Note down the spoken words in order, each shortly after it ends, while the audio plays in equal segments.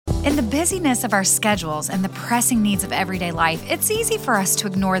In the busyness of our schedules and the pressing needs of everyday life, it's easy for us to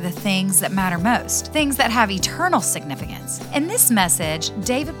ignore the things that matter most, things that have eternal significance. In this message,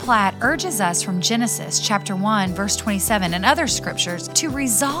 David Platt urges us from Genesis chapter 1, verse 27 and other scriptures to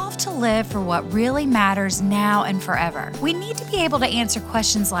resolve to live for what really matters now and forever. We need to be able to answer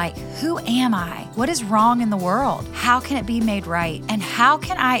questions like, who am I? What is wrong in the world? How can it be made right? And how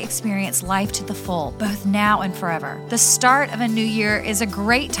can I experience life to the full, both now and forever? The start of a new year is a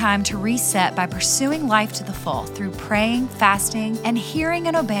great time to reset by pursuing life to the full through praying, fasting, and hearing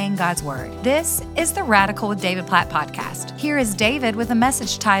and obeying God's Word. This is the Radical with David Platt podcast. Here is David with a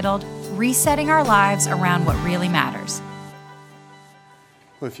message titled, Resetting Our Lives Around What Really Matters.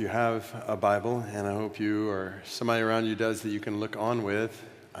 Well, if you have a Bible, and I hope you or somebody around you does that you can look on with,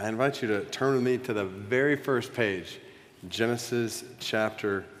 I invite you to turn with me to the very first page, Genesis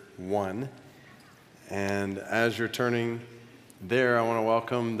chapter 1. And as you're turning there, I want to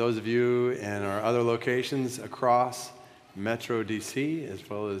welcome those of you in our other locations across Metro DC, as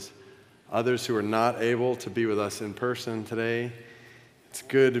well as others who are not able to be with us in person today. It's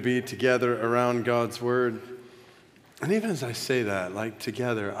good to be together around God's Word. And even as I say that, like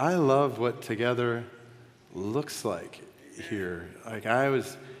together, I love what together looks like here. Like I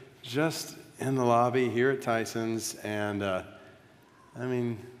was just in the lobby here at Tyson's, and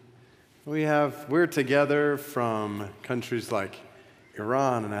we're together from countries like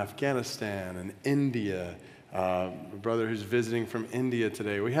Iran and Afghanistan and India. A brother who's visiting from India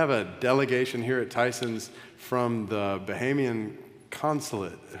today. We have a delegation here at Tyson's from the Bahamian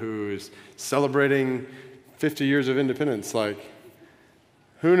consulate who's celebrating 50 years of independence. Like,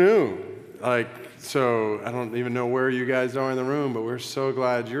 who knew? So I don't even know where you guys are in the room, but we're so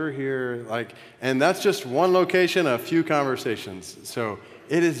glad you're here. And that's just one location, a few conversations. So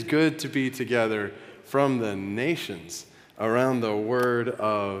it is good to be together from the nations around the Word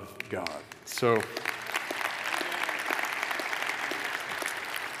of God. So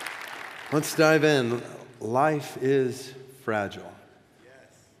let's dive in. Life is fragile.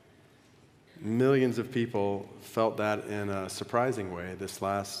 Millions of people felt that in a surprising way this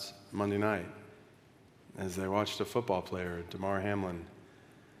last Monday night as they watched a football player, Damar Hamlin,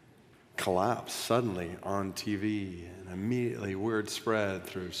 collapse suddenly on TV, and immediately word spread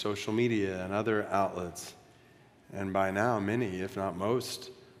through social media and other outlets. And by now, many, if not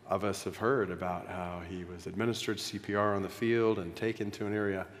most, of us have heard about how he was administered CPR on the field and taken to an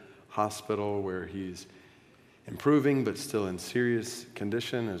area hospital where he's improving but still in serious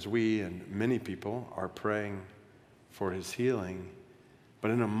condition, as we and many people are praying for his healing.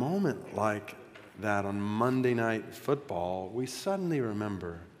 But in a moment like that on Monday Night Football, we suddenly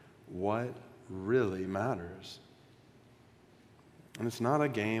remember what really matters. And it's not a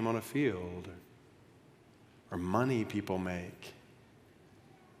game on a field or money people make.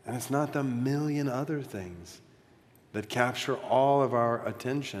 And it's not the million other things that capture all of our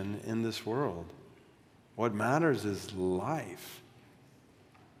attention in this world. What matters is life.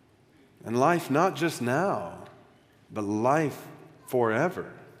 And life not just now, but life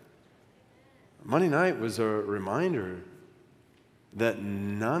forever. Monday night was a reminder that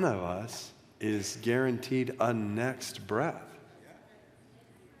none of us is guaranteed a next breath.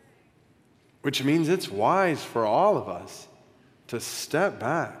 Which means it's wise for all of us to step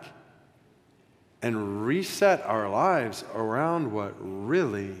back and reset our lives around what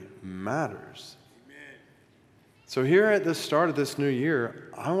really matters. Amen. So here at the start of this new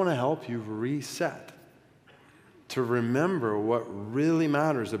year, I want to help you reset, to remember what really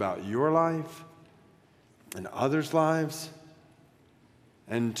matters about your life and others' lives,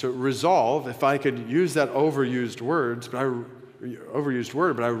 and to resolve, if I could use that overused word,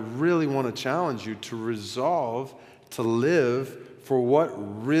 but I really want to challenge you to resolve to live for what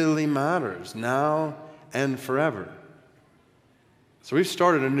really matters now and forever. So we've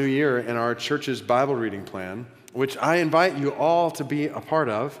started a new year in our church's Bible reading plan, which I invite you all to be a part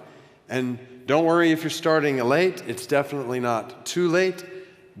of. And don't worry if you're starting late, it's definitely not too late.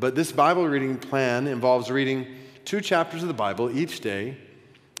 But this Bible reading plan involves reading 2 chapters of the Bible each day.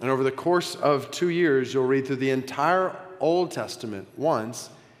 And over the course of 2 years, you'll read through the entire Old Testament once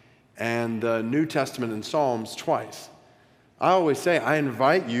and the New Testament and Psalms twice. I always say I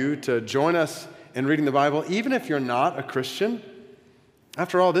invite you to join us in reading the Bible, even if you're not a Christian.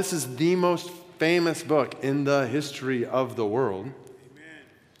 After all, this is the most famous book in the history of the world. Amen.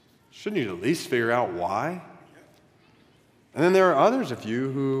 Shouldn't you at least figure out why? And then there are others of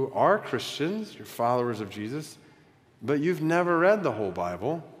you who are Christians, you're followers of Jesus, but you've never read the whole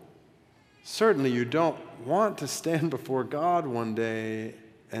Bible. Certainly you don't want to stand before God one day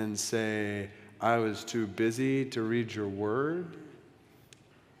and say, I was too busy to read your word.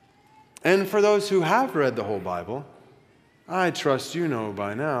 And for those who have read the whole Bible, I trust you know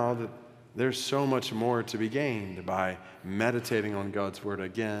by now that there's so much more to be gained by meditating on God's Word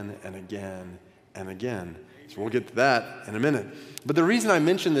again and again and again. So we'll get to that in a minute. But the reason I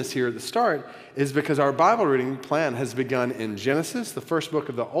mention this here at the start is because our Bible reading plan has begun in Genesis, the first book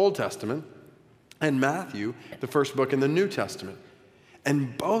of the Old Testament, and Matthew, the first book in the New Testament.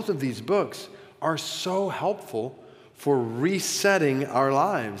 And both of these books are so helpful for resetting our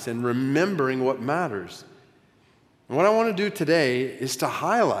lives and remembering what matters. And what I want to do today is to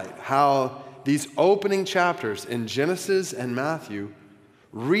highlight how these opening chapters in Genesis and Matthew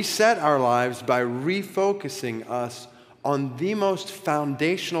reset our lives by refocusing us on the most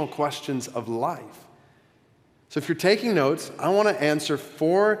foundational questions of life. So if you're taking notes, I want to answer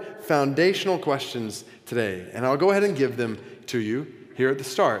 4 foundational questions today, and I'll go ahead and give them to you here at the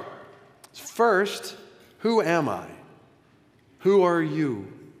start. First, who am I? Who are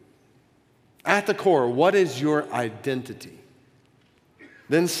you? At the core, what is your identity?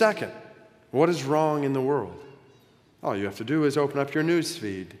 Then second, what is wrong in the world? All you have to do is open up your news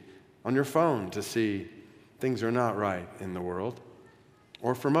feed on your phone to see things are not right in the world.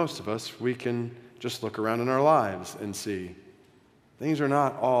 Or for most of us, we can just look around in our lives and see things are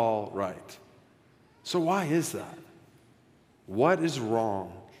not all right. So why is that? What is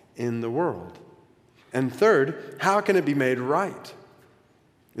wrong in the world? And third, how can it be made right?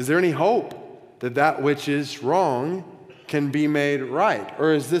 Is there any hope that that which is wrong can be made right?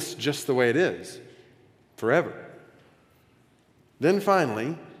 Or is this just the way it is forever? Then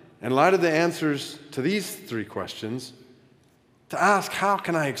finally, in light of the answers to these 3 questions, to ask, how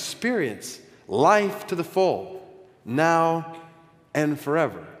can I experience life to the full, now and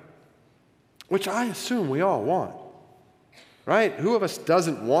forever? Which I assume we all want, right? Who of us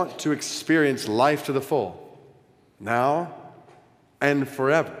doesn't want to experience life to the full, now and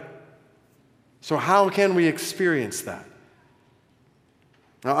forever? So how can we experience that?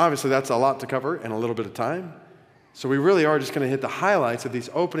 Now, obviously, that's a lot to cover in a little bit of time. So we really are just going to hit the highlights of these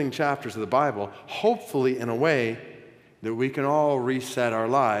opening chapters of the Bible, hopefully in a way that we can all reset our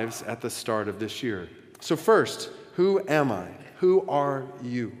lives at the start of this year. So first, who am I? Who are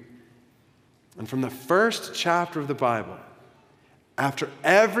you? And from the first chapter of the Bible, after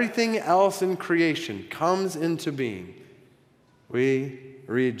everything else in creation comes into being, we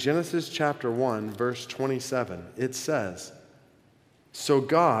read Genesis chapter 1, verse 27. It says, "So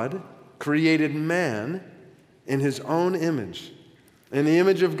God created man in his own image. In the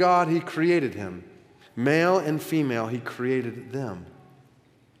image of God, he created him. Male and female, he created them."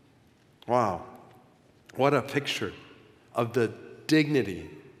 Wow. What a picture of the dignity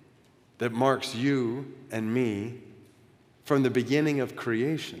that marks you and me from the beginning of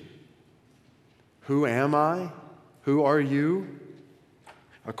creation. Who am I? Who are you?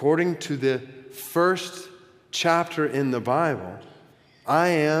 According to the first chapter in the Bible, I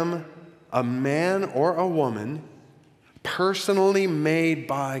am a man or a woman personally made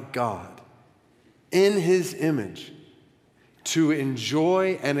by God in his image to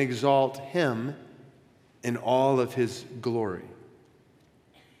enjoy and exalt him in all of his glory.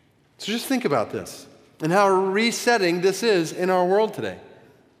 So just think about this and how resetting this is in our world today.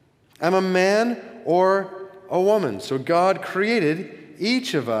 I'm a man or a woman. So God created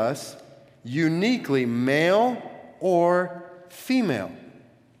each of us uniquely male or female.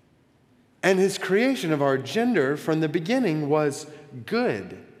 And his creation of our gender from the beginning was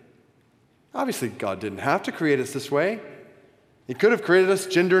good. Obviously, God didn't have to create us this way. He could have created us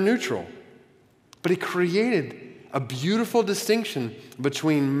gender neutral. But he created a beautiful distinction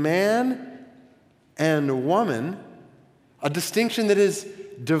between man and woman, a distinction that is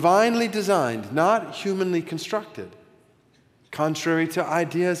divinely designed, not humanly constructed. Contrary to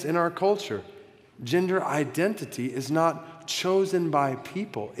ideas in our culture, gender identity is not chosen by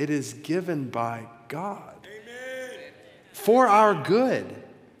people. It is given by God. Amen. For our good,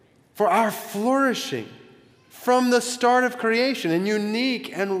 for our flourishing, from the start of creation in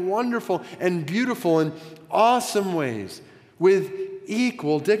unique and wonderful and beautiful and awesome ways with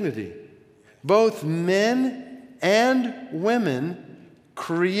equal dignity. Both men and women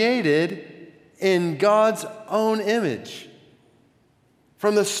created in God's own image.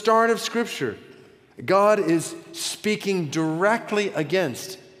 From the start of Scripture, God is speaking directly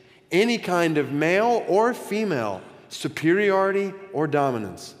against any kind of male or female superiority or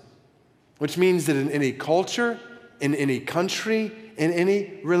dominance, which means that in any culture, in any country, in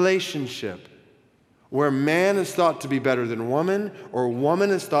any relationship, where man is thought to be better than woman, or woman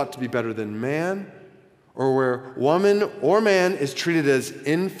is thought to be better than man, or where woman or man is treated as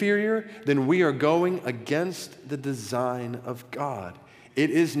inferior, then we are going against the design of God. It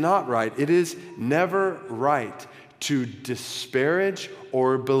is not right. It is never right to disparage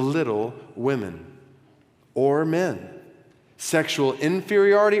or belittle women or men. Sexual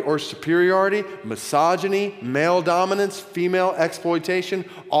inferiority or superiority, misogyny, male dominance, female exploitation,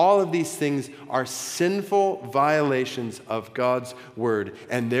 all of these things are sinful violations of God's word,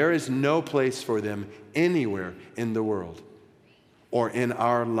 and there is no place for them anywhere in the world or in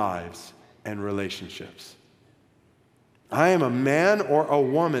our lives and relationships. I am a man or a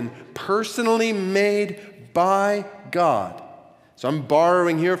woman personally made by God. So I'm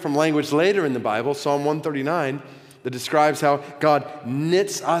borrowing here from language later in the Bible, Psalm 139, that describes how God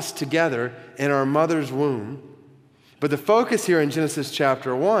knits us together in our mother's womb. But the focus here in Genesis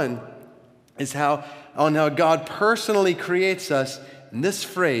chapter 1 is on how God personally creates us, in this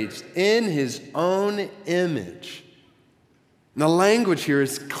phrase, in his own image. And the language here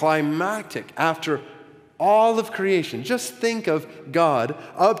is climactic. After all of creation, just think of God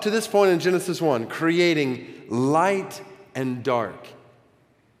up to this point in Genesis 1, creating light and dark,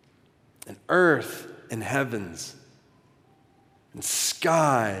 and earth and heavens, and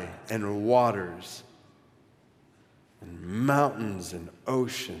sky and waters, and mountains and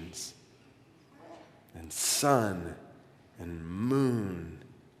oceans, and sun and moon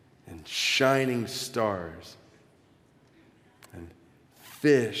and shining stars, and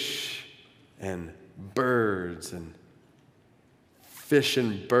fish and birds, and fish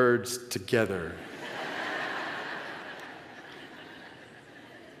and birds together.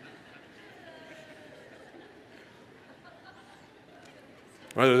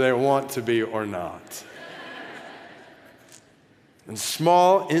 Whether they want to be or not. And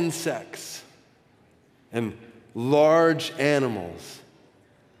small insects and large animals.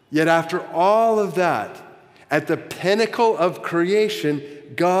 Yet after all of that, at the pinnacle of creation,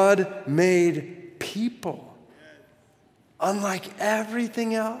 God made people. Unlike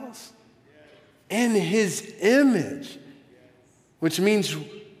everything else. In his image. Which means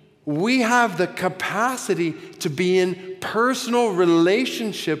we have the capacity to be in personal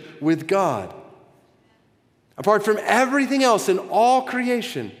relationship with God. Apart from everything else in all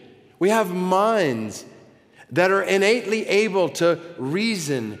creation, we have minds that are innately able to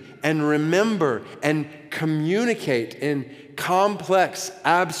reason and remember and communicate in complex,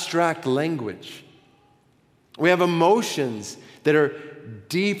 abstract language. We have emotions that are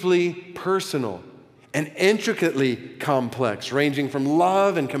deeply personal and intricately complex, ranging from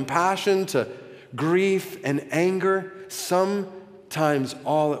love and compassion to grief and anger, sometimes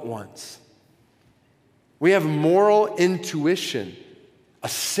all at once. We have moral intuition, a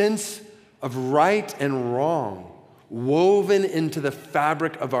sense of right and wrong woven into the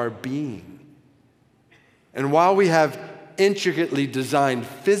fabric of our being. And while we have intricately designed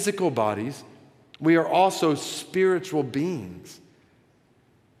physical bodies, we are also spiritual beings,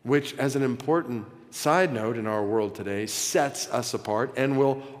 which, as an important side note in our world today, sets us apart and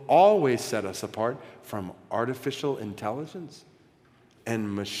will always set us apart from artificial intelligence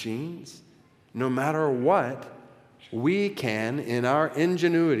and machines. No matter what, we can, in our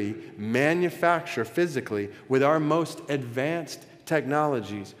ingenuity, manufacture physically with our most advanced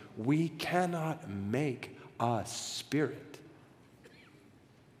technologies. We cannot make a spirit.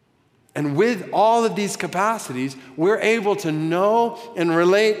 And with all of these capacities, we're able to know and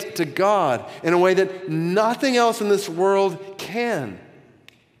relate to God in a way that nothing else in this world can.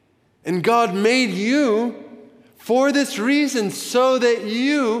 And God made you for this reason, so that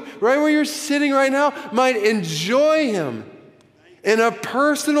you, right where you're sitting right now, might enjoy him in a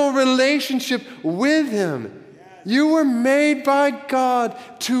personal relationship with him. You were made by God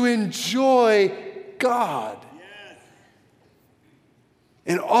to enjoy God.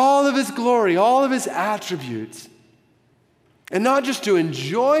 In all of his glory, all of his attributes. And not just to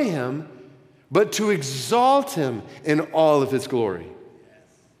enjoy him, but to exalt him in all of his glory.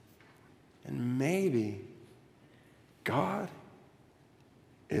 And maybe God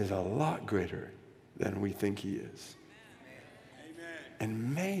is a lot greater than we think he is.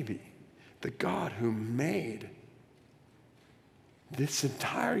 And maybe the God who made this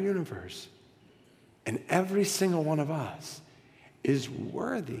entire universe and every single one of us is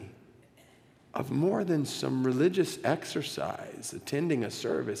worthy of more than some religious exercise, attending a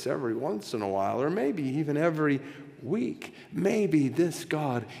service every once in a while, or maybe even every week. Maybe this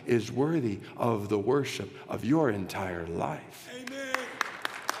God is worthy of the worship of your entire life. Amen.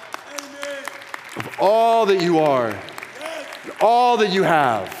 Amen. Of all that you are, Yes. all that you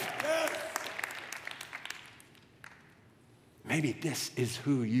have. Yes. Maybe this is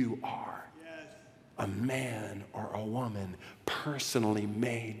who you are. Yes. a man or a woman personally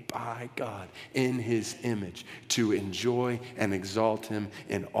made by God in his image to enjoy and exalt him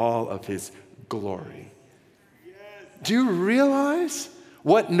in all of his glory. Do you realize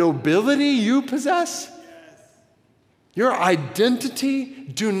what nobility you possess? Your identity,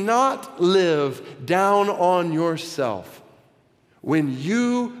 do not live down on yourself. When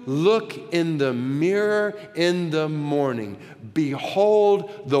you look in the mirror in the morning,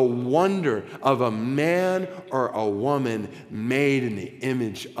 behold the wonder of a man or a woman made in the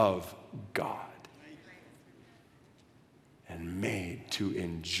image of God and made to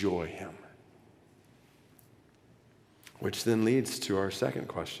enjoy him. Which then leads to our second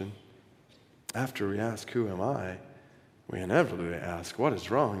question. After we ask, who am I? We inevitably ask, what is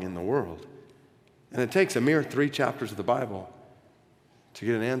wrong in the world? And it takes a mere 3 chapters of the Bible to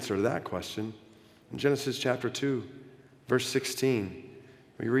get an answer to that question. In Genesis chapter 2, verse 16,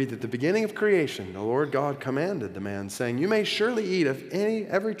 we read that at the beginning of creation, the Lord God commanded the man, saying, you may surely eat of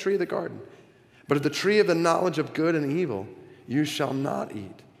every tree of the garden, but of the tree of the knowledge of good and evil you shall not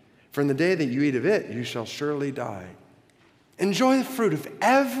eat. For in the day that you eat of it, you shall surely die. Enjoy the fruit of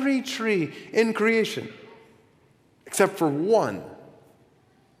every tree in creation, except for one.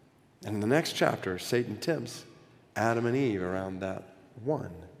 And in the next chapter, Satan tempts Adam and Eve around that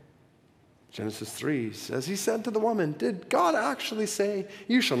one. Genesis 3 says, he said to the woman, did God actually say,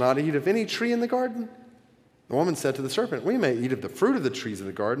 you shall not eat of any tree in the garden? The woman said to the serpent, we may eat of the fruit of the trees of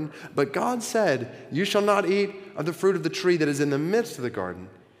the garden, but God said, you shall not eat of the fruit of the tree that is in the midst of the garden,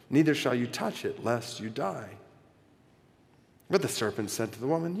 neither shall you touch it, lest you die. But the serpent said to the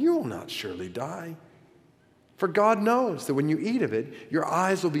woman, you will not surely die. For God knows that when you eat of it, your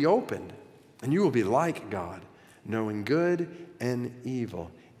eyes will be opened, and you will be like God, knowing good and evil.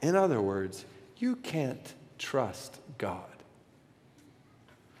 In other words, you can't trust God.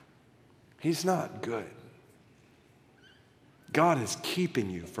 He's not good. God is keeping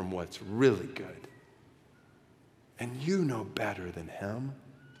you from what's really good. And you know better than him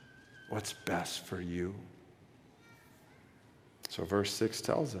what's best for you. So verse 6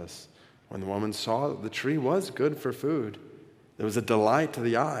 tells us, when the woman saw that the tree was good for food, there was a delight to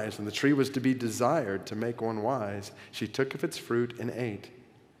the eyes, and the tree was to be desired to make one wise, she took of its fruit and ate.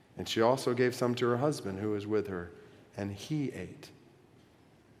 And she also gave some to her husband who was with her, and he ate.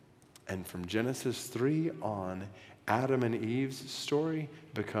 And from Genesis 3 on, Adam and Eve's story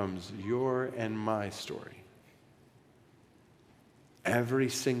becomes your and my story. Every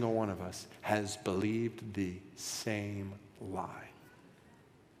single one of us has believed the same lie.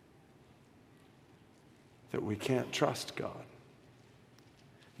 That we can't trust God.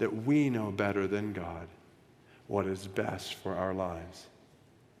 That we know better than God what is best for our lives.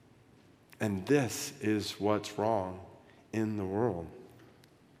 And this is what's wrong in the world.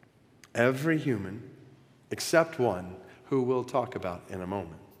 Every human, except one who we'll talk about in a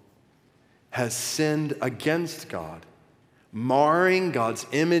moment, has sinned against God, marring God's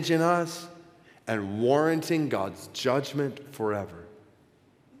image in us and warranting God's judgment forever.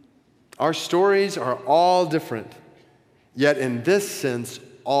 Our stories are all different, yet in this sense,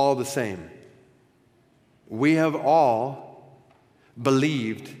 all the same. We have all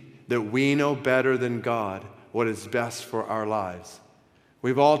believed that we know better than God what is best for our lives.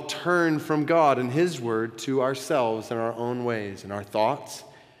 We've all turned from God and his word to ourselves in our own ways, in our thoughts,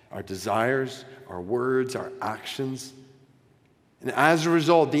 our desires, our words, our actions. And as a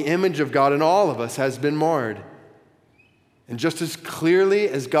result, the image of God in all of us has been marred. And just as clearly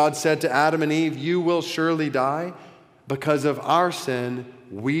as God said to Adam and Eve, you will surely die, because of our sin,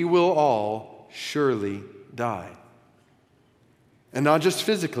 we will all surely die. And not just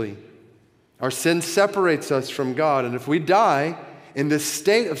physically. Our sin separates us from God. And if we die in this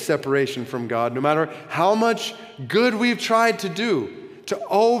state of separation from God, no matter how much good we've tried to do to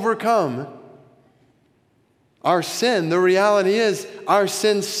overcome our sin, the reality is our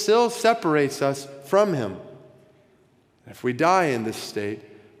sin still separates us from him. If we die in this state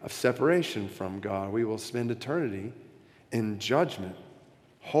of separation from God, we will spend eternity in judgment,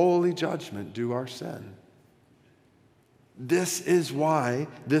 holy judgment due our sin. This is why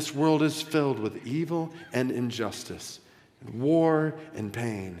this world is filled with evil and injustice, and war and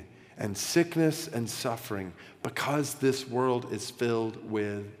pain, and sickness and suffering, because this world is filled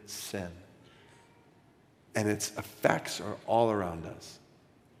with sin. And its effects are all around us.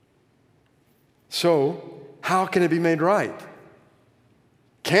 So, how can it be made right?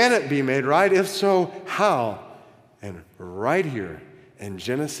 Can it be made right? If so, how? And right here in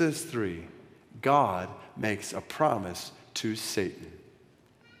Genesis 3, God makes a promise to Satan.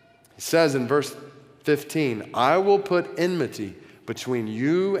 He says in verse 15, I will put enmity between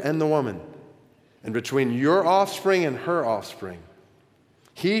you and the woman, and between your offspring and her offspring.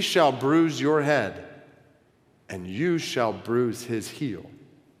 He shall bruise your head, and you shall bruise his heel.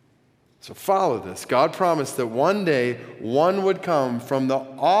 So follow this. God promised that one day one would come from the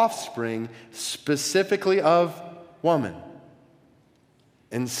offspring specifically of woman.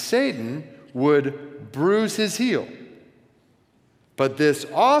 And Satan would bruise his heel. But this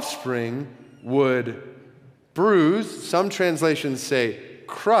offspring would bruise, some translations say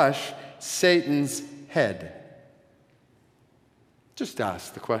crush, Satan's head. Just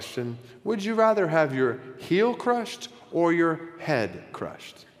ask the question, would you rather have your heel crushed or your head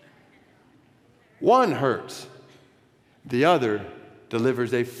crushed? One hurts, the other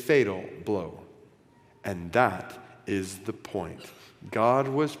delivers a fatal blow. And that is the point. God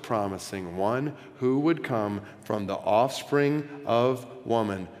was promising one who would come from the offspring of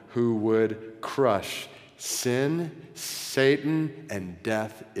woman, who would crush sin, Satan, and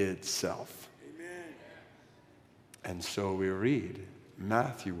death itself. Amen. And so we read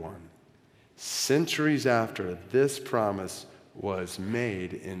Matthew 1. Centuries after this promise was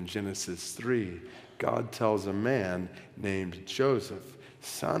made in Genesis 3, God tells a man named Joseph,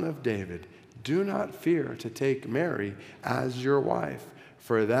 son of David, do not fear to take Mary as your wife,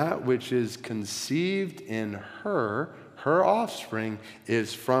 for that which is conceived in her offspring,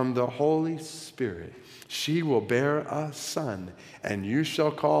 is from the Holy Spirit. She will bear a son, and you shall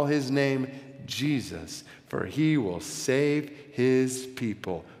call his name Jesus, for he will save his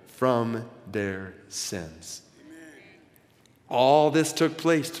people from their sins. All this took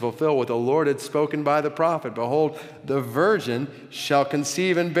place to fulfill what the Lord had spoken by the prophet. Behold, the virgin shall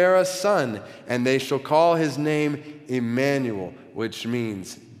conceive and bear a son, and they shall call his name Emmanuel, which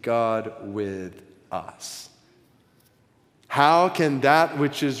means God with us. How can that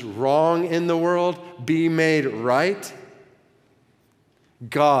which is wrong in the world be made right?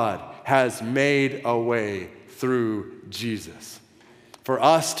 God has made a way through Jesus for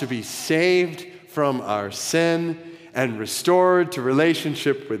us to be saved from our sin and restored to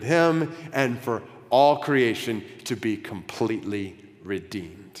relationship with him, and for all creation to be completely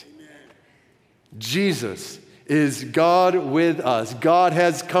redeemed. Amen. Jesus is God with us. God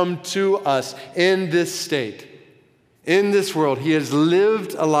has come to us in this state. In this world, he has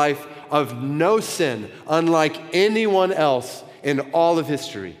lived a life of no sin, unlike anyone else in all of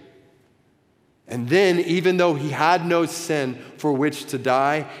history. And then, even though he had no sin for which to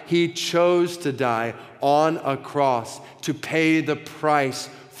die, he chose to die on a cross to pay the price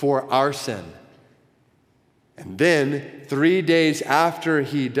for our sin. And then, 3 days after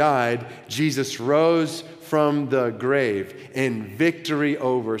he died, Jesus rose from the grave in victory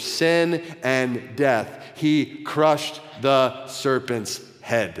over sin and death. He crushed the serpent's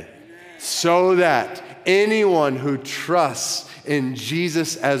head so that anyone who trusts in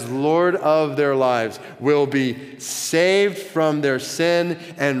Jesus as Lord of their lives will be saved from their sin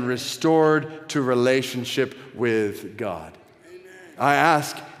and restored to relationship with God. Amen. I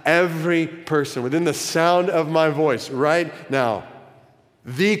ask every person within the sound of my voice right now,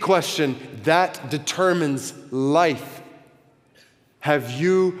 the question that determines life: have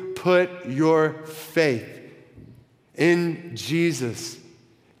you put your faith in Jesus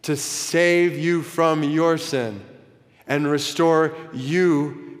to save you from your sin and restore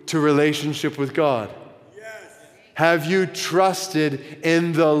you to relationship with God? Yes. Have you trusted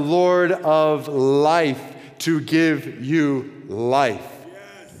in the Lord of life to give you life?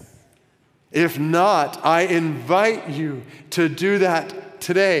 Yes. If not, I invite you to do that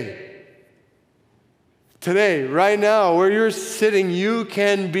today. Today, right now, where you're sitting, you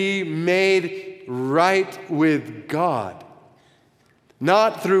can be made right with God.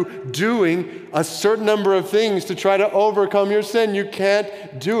 Not through doing a certain number of things to try to overcome your sin. You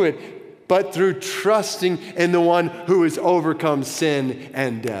can't do it. But through trusting in the one who has overcome sin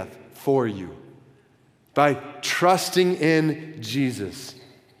and death for you. By trusting in Jesus,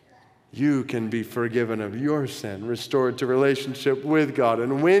 you can be forgiven of your sin, restored to relationship with God.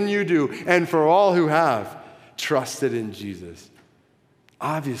 And when you do, and for all who have trusted in Jesus,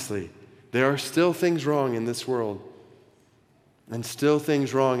 obviously, there are still things wrong in this world. And still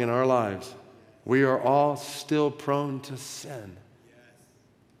things wrong in our lives. We are all still prone to sin.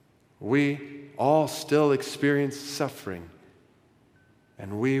 We all still experience suffering.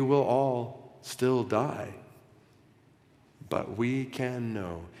 And we will all still die. But we can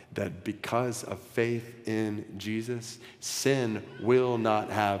know that because of faith in Jesus, sin will not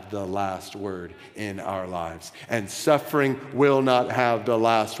have the last word in our lives. And suffering will not have the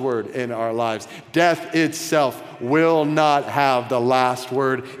last word in our lives. Death itself will not have the last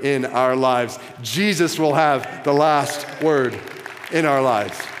word in our lives. Jesus will have the last word in our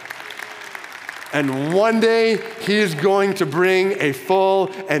lives. And one day, he is going to bring a full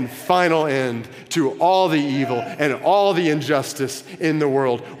and final end to all the evil and all the injustice in the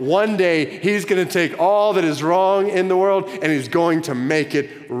world. One day, he's going to take all that is wrong in the world and he's going to make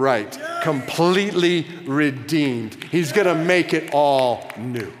it right, completely redeemed. He's going to make it all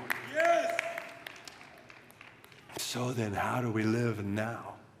new. So then, how do we live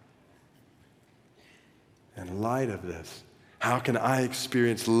now? In light of this, how can I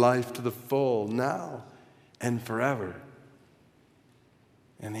experience life to the full now and forever?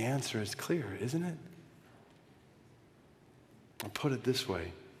 And the answer is clear, isn't it? I'll put it this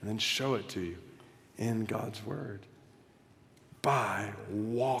way and then show it to you in God's Word. By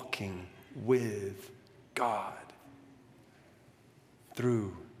walking with God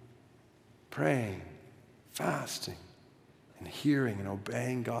through praying, fasting, and hearing and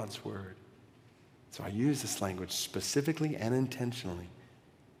obeying God's Word. So I use this language specifically and intentionally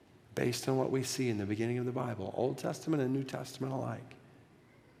based on what we see in the beginning of the Bible, Old Testament and New Testament alike.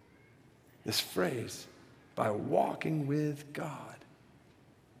 This phrase, by walking with God.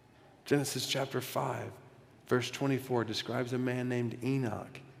 Genesis chapter 5, verse 24 describes a man named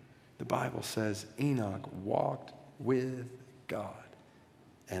Enoch. The Bible says Enoch walked with God,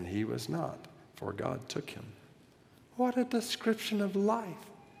 and he was not, for God took him. What a description of life.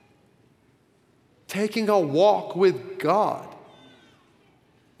 Taking a walk with God.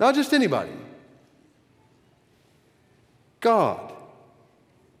 Not just anybody. God.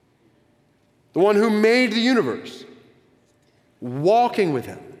 The one who made the universe. Walking with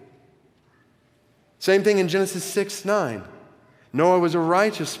him. Same thing in Genesis 6:9. Noah was a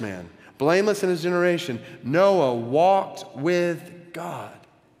righteous man, blameless in his generation. Noah walked with God.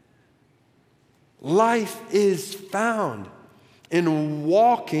 Life is found in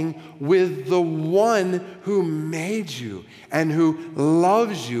walking with the one who made you and who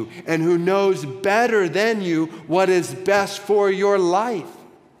loves you and who knows better than you what is best for your life.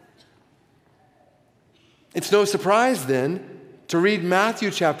 It's no surprise then to read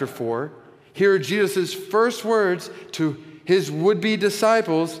Matthew chapter 4, hear Jesus' first words to his would-be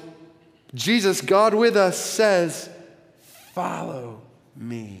disciples. Jesus, God with us, says, "Follow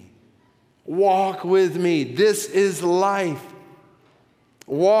me. Walk with me." This is life.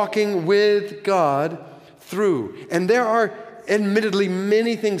 Walking with God through. And there are admittedly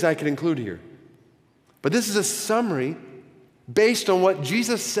many things I could include here. But this is a summary based on what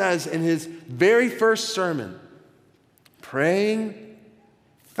Jesus says in his very first sermon. Praying,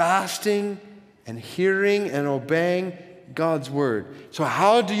 fasting, and hearing and obeying God's word. So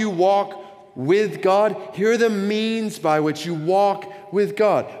how do you walk with God? Here are the means by which you walk with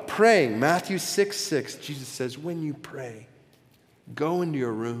God. Praying. Matthew 6:6, Jesus says, when you pray, go into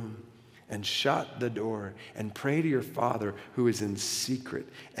your room and shut the door and pray to your Father who is in secret,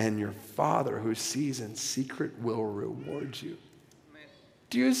 and your Father who sees in secret will reward you. Amen.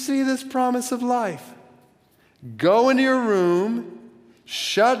 Do you see this promise of life? Go into your room,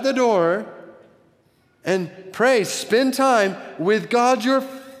 shut the door, and pray. Spend time with God your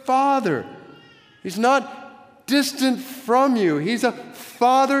Father. He's not distant from you. He's a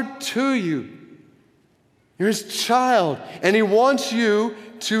father to you. You're his child, and he wants you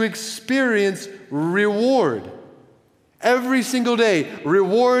to experience reward. Every single day,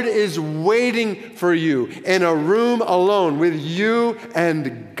 reward is waiting for you in a room alone with you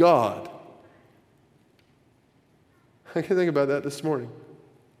and God. I can think about that this morning.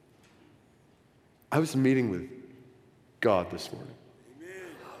 I was meeting with God this morning.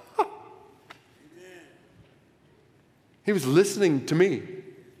 Amen. He was listening to me.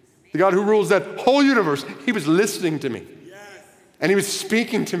 The God who rules that whole universe, he was listening to me. Yes. And he was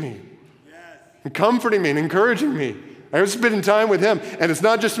speaking to me. Yes. And comforting me and encouraging me. I was spending time with him. And it's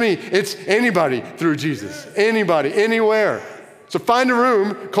not just me, it's anybody through Jesus. Yes. Anybody, anywhere. So find a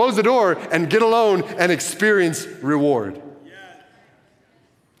room, close the door, and get alone and experience reward. Yes.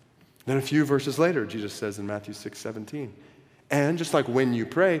 Then a few verses later, Jesus says in Matthew 6:17, and just like when you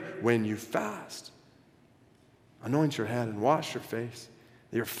pray, when you fast, anoint your head and wash your face.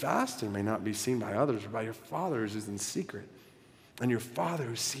 Your fasting may not be seen by others, but by your Father who is in secret. And your Father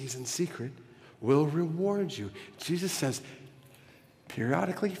who sees in secret will reward you. Jesus says,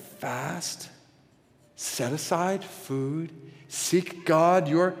 periodically fast, set aside food, seek God,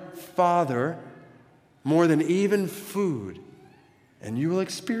 your Father, more than even food, and you will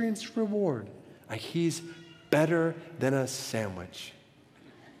experience reward. Like he's better than a sandwich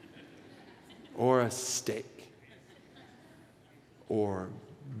or a steak. Or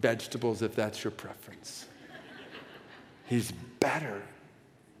vegetables, if that's your preference. He's better.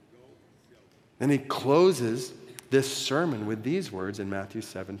 Then he closes this sermon with these words in Matthew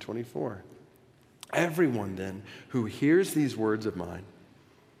 7:24. Everyone then who hears these words of mine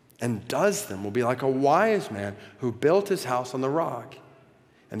and does them will be like a wise man who built his house on the rock.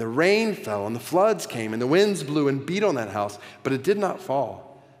 And the rain fell, and the floods came, and the winds blew and beat on that house, but it did not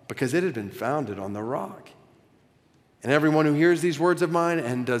fall, because it had been founded on the rock. And everyone who hears these words of mine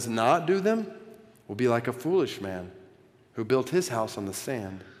and does not do them will be like a foolish man who built his house on the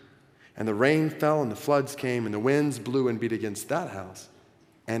sand. And the rain fell, and the floods came, and the winds blew and beat against that house,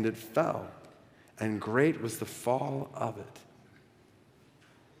 and it fell, and great was the fall of it.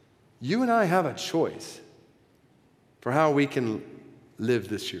 You and I have a choice for how we can live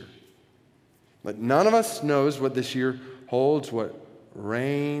this year. But none of us knows what this year holds, what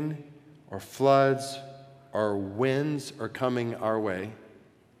rain or floods or winds are coming our way.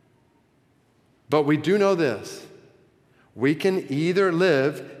 But we do know this. We can either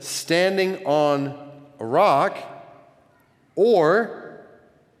live standing on a rock or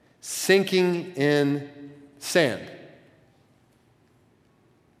sinking in sand.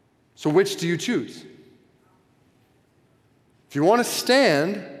 So which do you choose? If you want to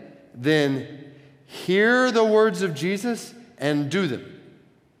stand, then hear the words of Jesus and do them.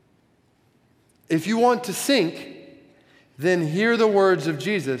 If you want to sink, then hear the words of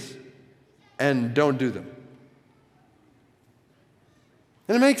Jesus and don't do them.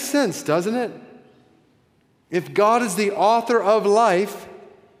 And it makes sense, doesn't it? If God is the author of life,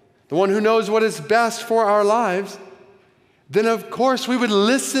 the one who knows what is best for our lives, then of course we would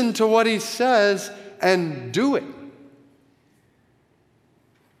listen to what he says and do it.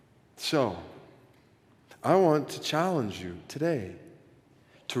 So, I want to challenge you today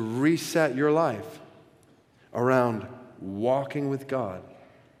to reset your life around walking with God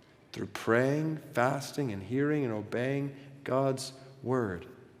through praying, fasting, and hearing and obeying God's word.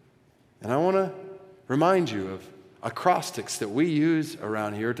 And I want to remind you of acrostics that we use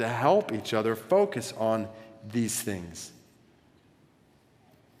around here to help each other focus on these things.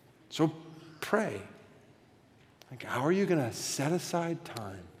 So pray. Like, how are you going to set aside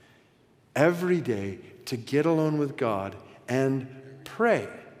time every day to get alone with God and pray?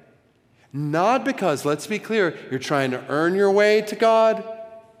 Not because, let's be clear, you're trying to earn your way to God,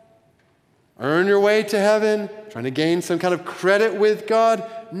 earn your way to heaven, trying to gain some kind of credit with God.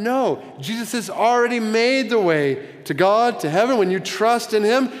 No, Jesus has already made the way to God, to heaven. When you trust in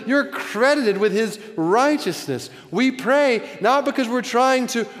him, you're credited with his righteousness. We pray not because we're trying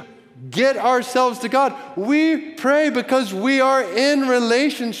to get ourselves to God. We pray because we are in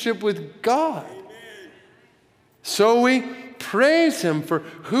relationship with God. So we praise him for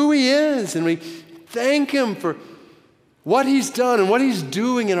who he is, and we thank him for what he's done and what he's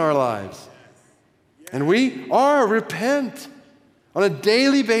doing in our lives. And we repent. On a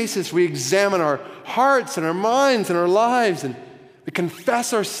daily basis, we examine our hearts and our minds and our lives, and we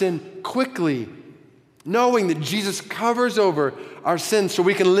confess our sin quickly, knowing that Jesus covers over our sins so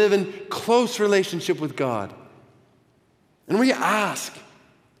we can live in close relationship with God. And we ask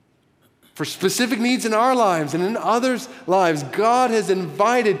for specific needs in our lives and in others' lives. God has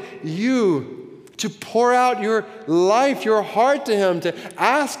invited you to pour out your life, your heart to him, to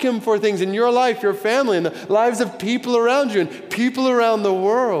ask him for things in your life, your family, and the lives of people around you and people around the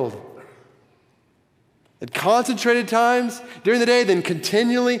world. At concentrated times during the day, then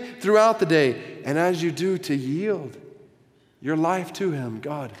continually throughout the day. And as you do, to yield your life to him.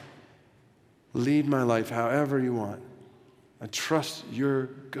 God, lead my life however you want. I trust you're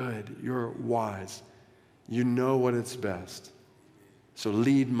good, you're wise. You know what is best. So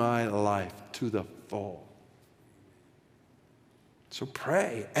lead my life to the full. So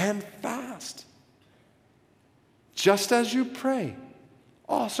pray and fast. Just as you pray,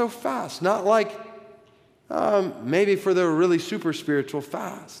 also fast. Not like maybe for the really super spiritual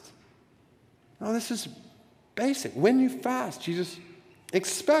fast. No, this is basic. When you fast, Jesus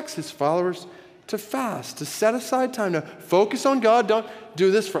expects his followers to fast, to set aside time, to focus on God. Don't do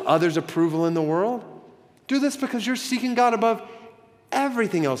this for others' approval in the world. Do this because you're seeking God above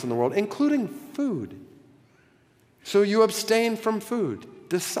everything else in the world, including food. So you abstain from food.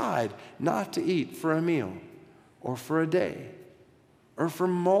 Decide not to eat for a meal or for a day or for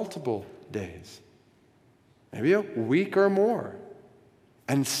multiple days, maybe a week or more.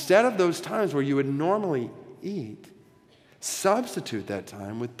 Instead of those times where you would normally eat, substitute that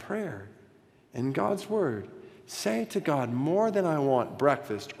time with prayer and God's word. Say to God, more than I want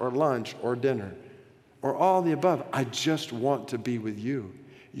breakfast or lunch or dinner or all the above, I just want to be with you.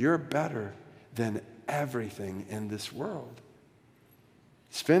 You're better than everything in this world.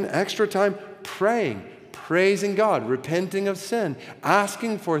 Spend extra time praying, praising God, repenting of sin,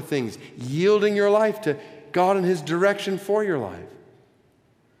 asking for things, yielding your life to God and his direction for your life.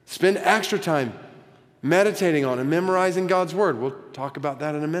 Spend extra time meditating on and memorizing God's word. We'll talk about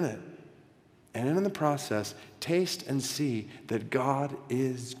that in a minute. And in the process, taste and see that God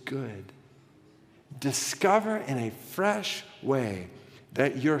is good. Discover in a fresh way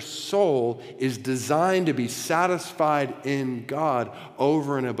that your soul is designed to be satisfied in God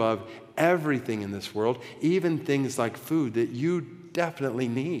over and above everything in this world, even things like food that you definitely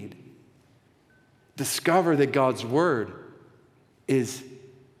need. Discover that God's word is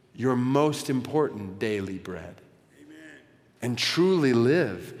your most important daily bread. Amen. And truly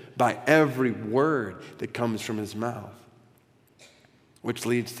live by every word that comes from his mouth. Which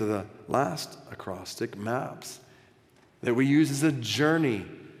leads to the last acrostic, maps, that we use as a journey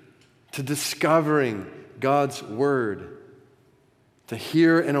to discovering God's word, to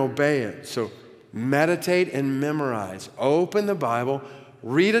hear and obey it. So meditate and memorize. Open the Bible,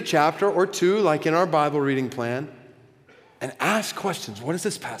 read a chapter or two, like in our Bible reading plan, and ask questions. What is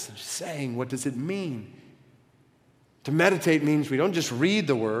this passage saying? What does it mean? To meditate means we don't just read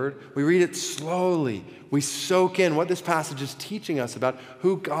the word, we read it slowly. We soak in what this passage is teaching us about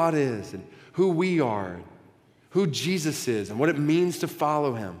who God is and who we are, who Jesus is, and what it means to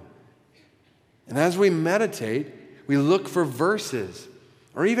follow him. And as we meditate, we look for verses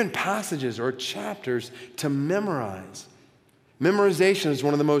or even passages or chapters to memorize. Memorization is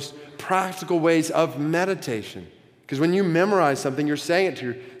one of the most practical ways of meditation. Because when you memorize something, you're saying it to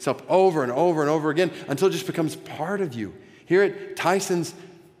yourself over and over and over again until it just becomes part of you. Here at Tyson's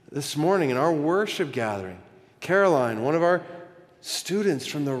this morning in our worship gathering, Caroline, one of our students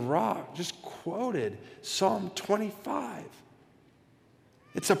from the Rock, just quoted Psalm 25.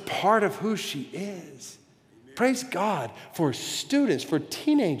 It's a part of who she is. Praise God for students, for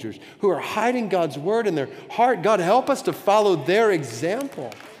teenagers who are hiding God's word in their heart. God, help us to follow their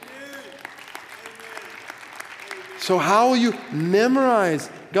example. So how will you memorize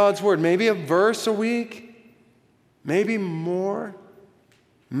God's word? Maybe a verse a week, maybe more.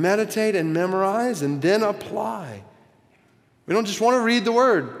 Meditate and memorize and then apply. We don't just want to read the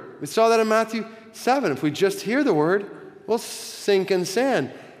word. We saw that in Matthew 7. If we just hear the word, we'll sink in sand.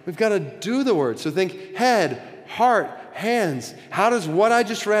 We've got to do the word. So think head, heart, hands. How does what I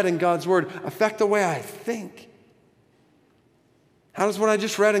just read in God's word affect the way I think? How does what I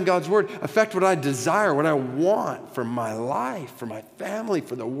just read in God's word affect what I desire, what I want for my life, for my family,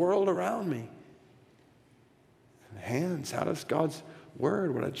 for the world around me? And hands, how does God's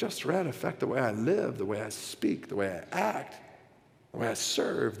word, what I just read, affect the way I live, the way I speak, the way I act, the way I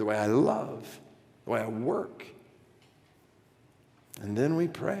serve, the way I love, the way I work? And then we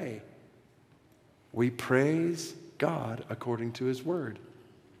pray. We praise God according to his word.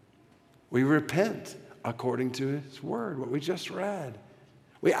 We repent according to his word, what we just read.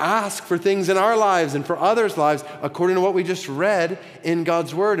 We ask for things in our lives and for others' lives according to what we just read in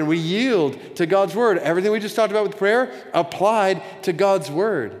God's word, and we yield to God's word. Everything we just talked about with prayer applied to God's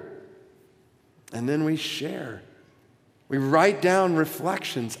word. And then we share. We write down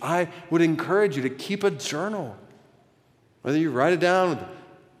reflections. I would encourage you to keep a journal. Whether you write it down with a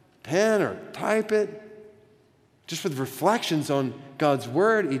pen or type it, just with reflections on God's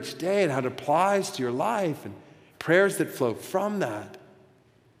word each day and how it applies to your life and prayers that flow from that.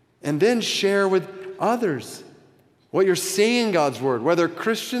 And then share with others what you're seeing in God's word, whether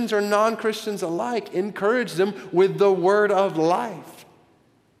Christians or non-Christians alike. Encourage them with the word of life.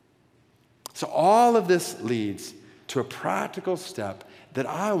 So all of this leads to a practical step that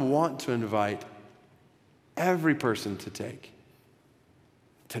I want to invite every person to take.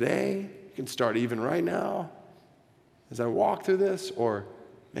 Today, you can start even right now as I walk through this, or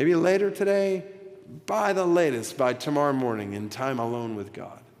maybe later today, by the latest, by tomorrow morning in time alone with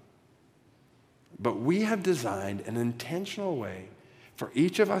God. But we have designed an intentional way for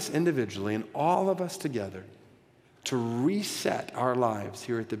each of us individually and all of us together to reset our lives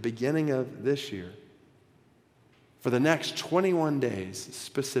here at the beginning of this year for the next 21 days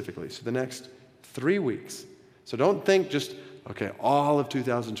specifically, so the next 3 weeks. So don't think just, okay, all of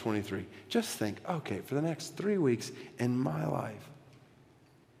 2023. Just think, okay, for the next 3 weeks in my life,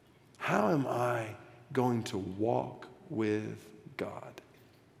 how am I going to walk with God?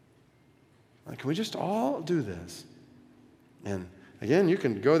 Can we just all do this? And again, you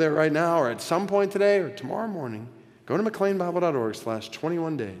can go there right now or at some point today or tomorrow morning. Go to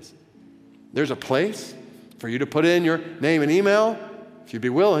mcleanbible.org/21 days. There's a place for you to put in your name and email. If you'd be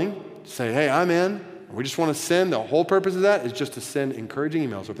willing to say, hey, I'm in. We just want to send. The whole purpose of that is just to send encouraging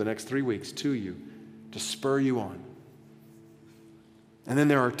emails over the next 3 weeks to you to spur you on. And then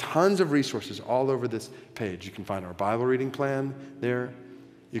there are tons of resources all over this page. You can find our Bible reading plan there.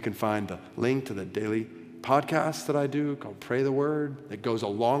 You can find the link to the daily podcast that I do called Pray the Word that goes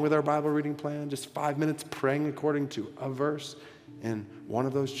along with our Bible reading plan, just 5 minutes praying according to a verse in one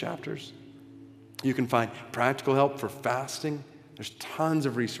of those chapters. You can find practical help for fasting. There's tons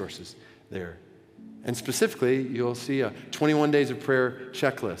of resources there. And specifically, you'll see a 21 days of prayer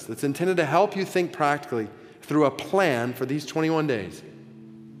checklist that's intended to help you think practically through a plan for these 21 days.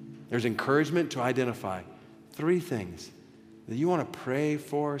 There's encouragement to identify 3 things that you want to pray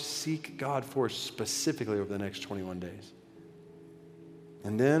for, seek God for specifically over the next 21 days.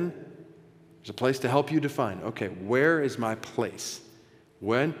 And then there's a place to help you define, okay, where is my place?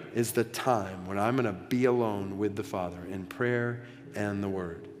 When is the time when I'm going to be alone with the Father in prayer and the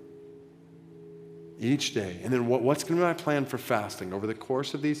Word? Each day. And then what's going to be my plan for fasting over the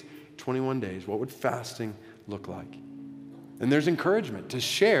course of these 21 days? What would fasting look like? And there's encouragement to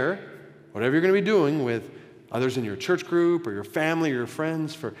share whatever you're going to be doing with others in your church group or your family or your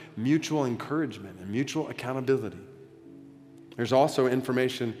friends for mutual encouragement and mutual accountability. There's also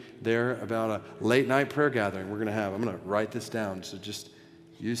information there about a late night prayer gathering we're going to have. I'm going to write this down so just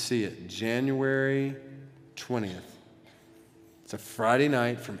you see it. January 20th. It's a Friday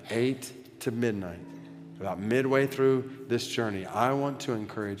night from 8 to midnight. About midway through this journey, I want to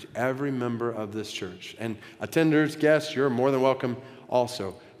encourage every member of this church. And attenders, guests, you're more than welcome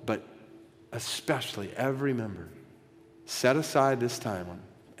also. But especially every member, set aside this time on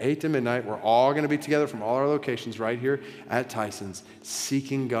 8 to midnight. We're all going to be together from all our locations right here at Tyson's,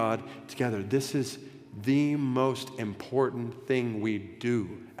 seeking God together. This is the most important thing we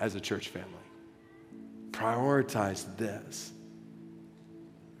do as a church family. Prioritize this.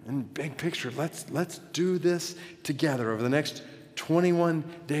 In big picture, let's do this together over the next 21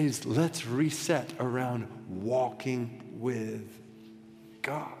 days. Let's reset around walking with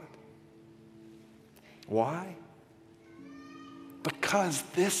God. Why? Because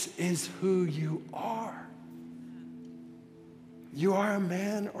this is who you are. You are a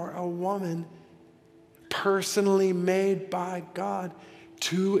man or a woman personally made by God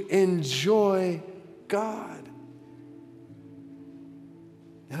to enjoy God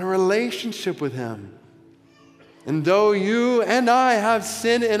in a relationship with Him. And though you and I have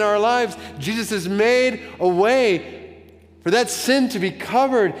sin in our lives, Jesus has made a way for that sin to be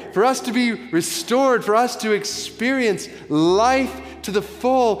covered, for us to be restored, for us to experience life to the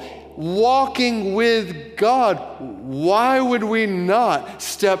full, walking with God. Why would we not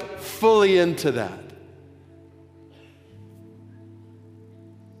step fully into that?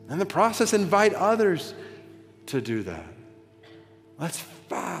 In the process, invite others to do that. Let's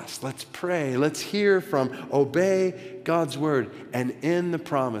fast, let's pray, let's hear from, obey God's word, and in the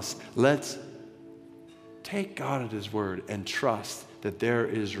promise, let's take God at His word and trust that there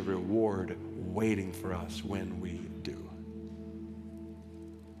is a reward waiting for us when we do.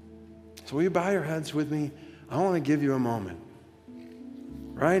 So will you bow your heads with me? I want to give you a moment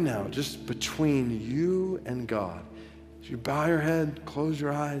right now, just between you and God. As you bow your head, close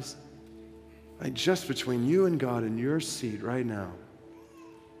your eyes, like just between you and God in your seat right now.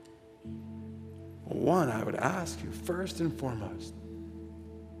 One, I would ask you, first and foremost,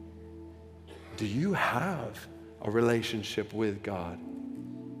 do you have a relationship with God?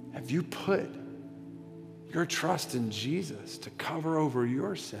 Have you put your trust in Jesus to cover over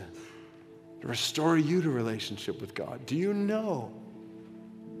your sin, to restore you to relationship with God? Do you know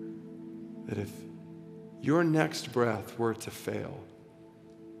that if your next breath were to fail,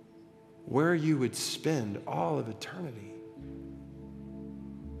 where you would spend all of eternity?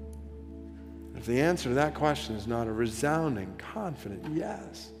 If the answer to that question is not a resounding, confident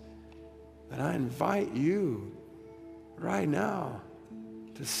yes, then I invite you right now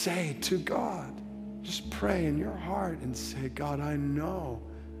to say to God, just pray in your heart and say, God, I know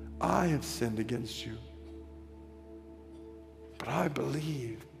I have sinned against you, but I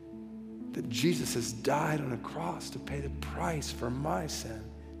believe that Jesus has died on a cross to pay the price for my sin.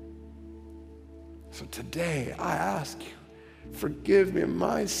 So today I ask you, forgive me of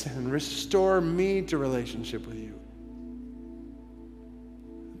my sin. Restore me to relationship with you.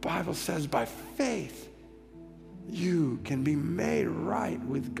 The Bible says by faith, you can be made right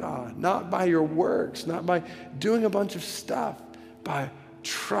with God. Not by your works, not by doing a bunch of stuff, by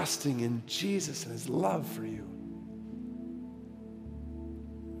trusting in Jesus and His love for you.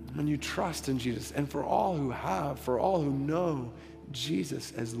 When you trust in Jesus, and for all who have, for all who know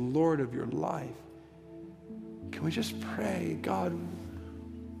Jesus as Lord of your life, can we just pray, God,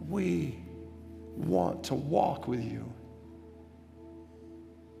 we want to walk with you.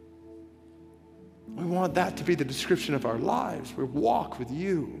 We want that to be the description of our lives. We walk with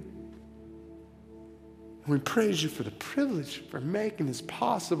you. And we praise you for the privilege for making this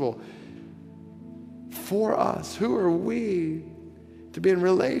possible, for us. Who are we to be in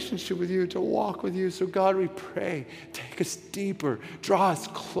relationship with you, to walk with you? So God, we pray, take us deeper, draw us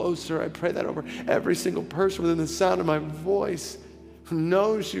closer. I pray that over every single person within the sound of my voice who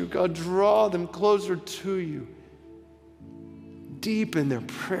knows you. God, draw them closer to you. Deepen their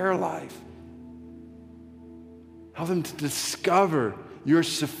prayer life. Help them to discover your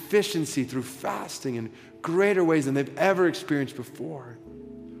sufficiency through fasting in greater ways than they've ever experienced before.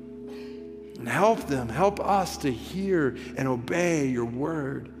 And help us to hear and obey your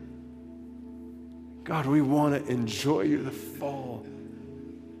word. God, we want to enjoy you to the full,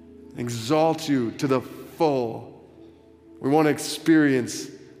 exalt you to the full. We want to experience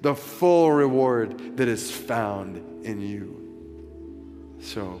the full reward that is found in you.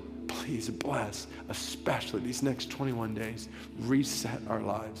 So please bless, especially these next 21 days. Reset our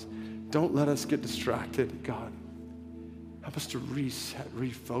lives. Don't let us get distracted, God. Help us to reset,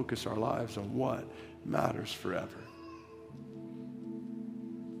 refocus our lives on what matters forever.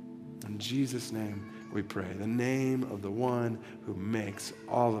 In Jesus' name we pray. The name of the one who makes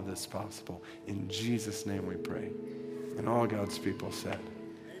all of this possible. In Jesus' name we pray. And all God's people said,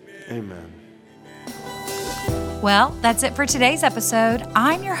 Amen. Well, that's it for today's episode.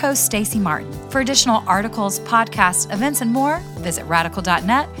 I'm your host, Stacey Martin. For additional articles, podcasts, events, and more, visit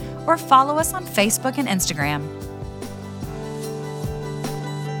radical.net or follow us on Facebook and Instagram.